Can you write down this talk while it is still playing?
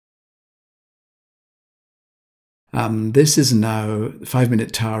This is now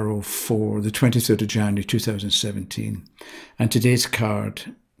 5-Minute Tarot for the 23rd of January 2017. And today's card,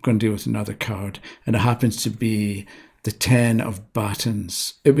 I'm going to deal with another card, and it happens to be the 10 of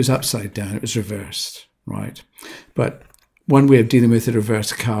Batons. It was upside down, it was reversed, right? But one way of dealing with the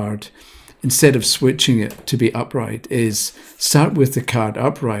reverse card, instead of switching it to be upright, is start with the card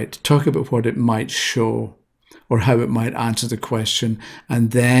upright, talk about what it might show or how it might answer the question,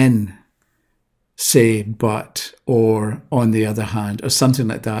 and then say but, or on the other hand, or something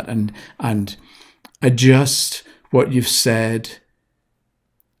like that, and adjust what you've said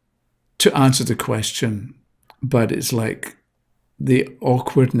to answer the question. But it's like the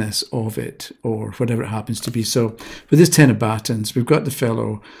awkwardness of it, or whatever it happens to be. So with this 10 of Batons, we've got the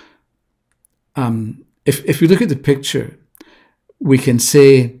fellow, if we look at the picture, we can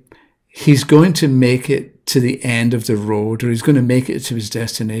say he's going to make it to the end of the road, or he's going to make it to his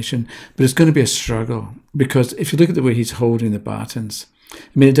destination, but it's going to be a struggle, because if you look at the way he's holding the batons, I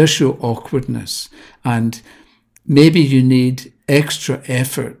mean, it does show awkwardness, and maybe you need extra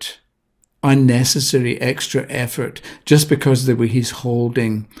effort, unnecessary extra effort, just because of the way he's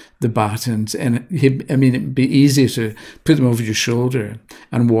holding the batons. And I mean, it'd be easier to put them over your shoulder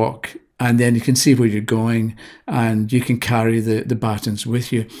and walk, and then you can see where you're going and you can carry the batons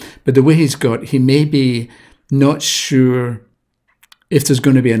with you. But the way he may be not sure if there's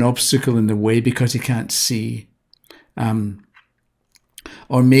going to be an obstacle in the way because he can't see.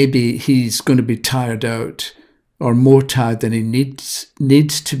 Or maybe he's going to be tired out, or more tired than he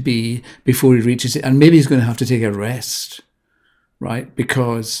needs to be before he reaches it. And maybe he's going to have to take a rest, right?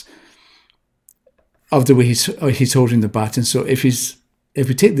 Because of the way he's holding the baton. So if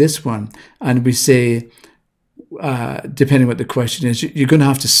we take this one and we say, depending what the question is, you're going to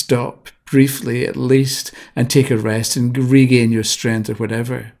have to stop briefly at least and take a rest and regain your strength or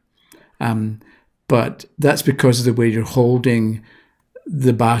whatever. But that's because of the way you're holding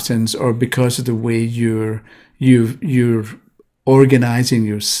the batons, or because of the way you're organizing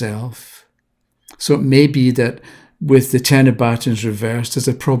yourself. So it may be that with the 10 of batons reversed, there's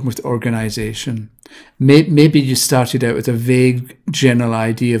a problem with organization. Maybe you started out with a vague general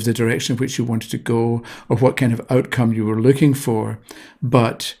idea of the direction in which you wanted to go, or what kind of outcome you were looking for,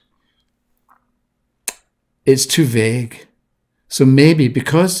 but it's too vague. So maybe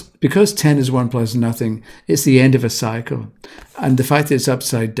because 10 is 1 plus nothing, it's the end of a cycle. And the fact that it's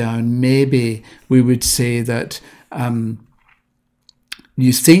upside down, maybe we would say that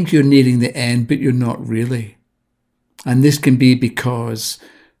you think you're nearing the end, but you're not really. And this can be because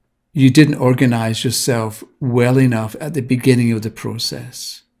you didn't organize yourself well enough at the beginning of the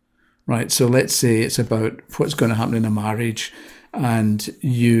process, right? So let's say it's about what's going to happen in a marriage, and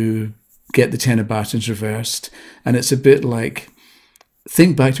you get the 10 of batons reversed, and it's a bit like,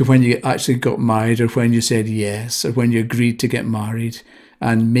 think back to when you actually got married, or when you said yes, or when you agreed to get married.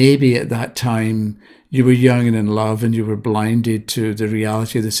 And maybe at that time you were young and in love, and you were blinded to the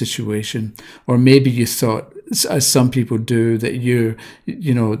reality of the situation. Or maybe you thought, as some people do, that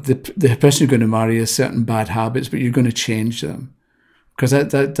the person you're going to marry has certain bad habits, but you're going to change them. Because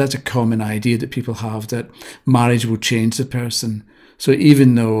that's a common idea that people have, that marriage will change the person. So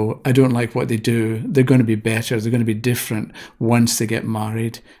even though I don't like what they do, they're going to be better, they're going to be different once they get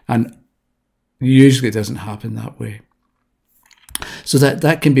married. And usually it doesn't happen that way. So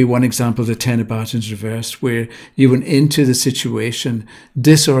that can be one example of the 10 of batons reversed, where you went into the situation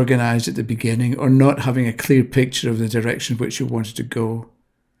disorganized at the beginning, or not having a clear picture of the direction which you wanted to go,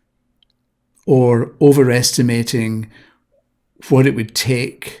 or overestimating what it would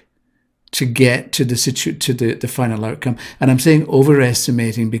take to get to the final outcome. And I'm saying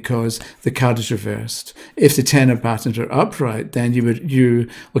overestimating because the card is reversed. If the 10 of batons are upright, then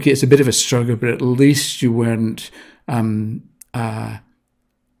okay, it's a bit of a struggle, but at least you weren't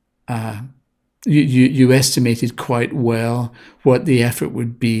you estimated quite well what the effort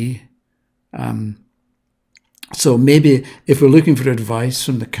would be. So maybe if we're looking for advice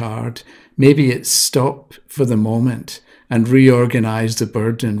from the card, maybe it's stop for the moment and reorganize the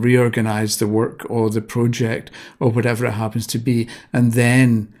burden, reorganize the work or the project or whatever it happens to be. And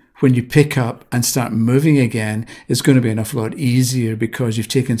then when you pick up and start moving again, it's going to be an awful lot easier, because you've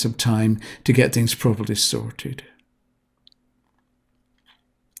taken some time to get things properly sorted.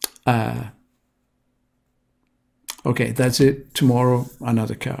 Okay, that's it. Tomorrow,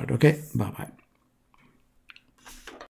 another card. Okay, bye-bye.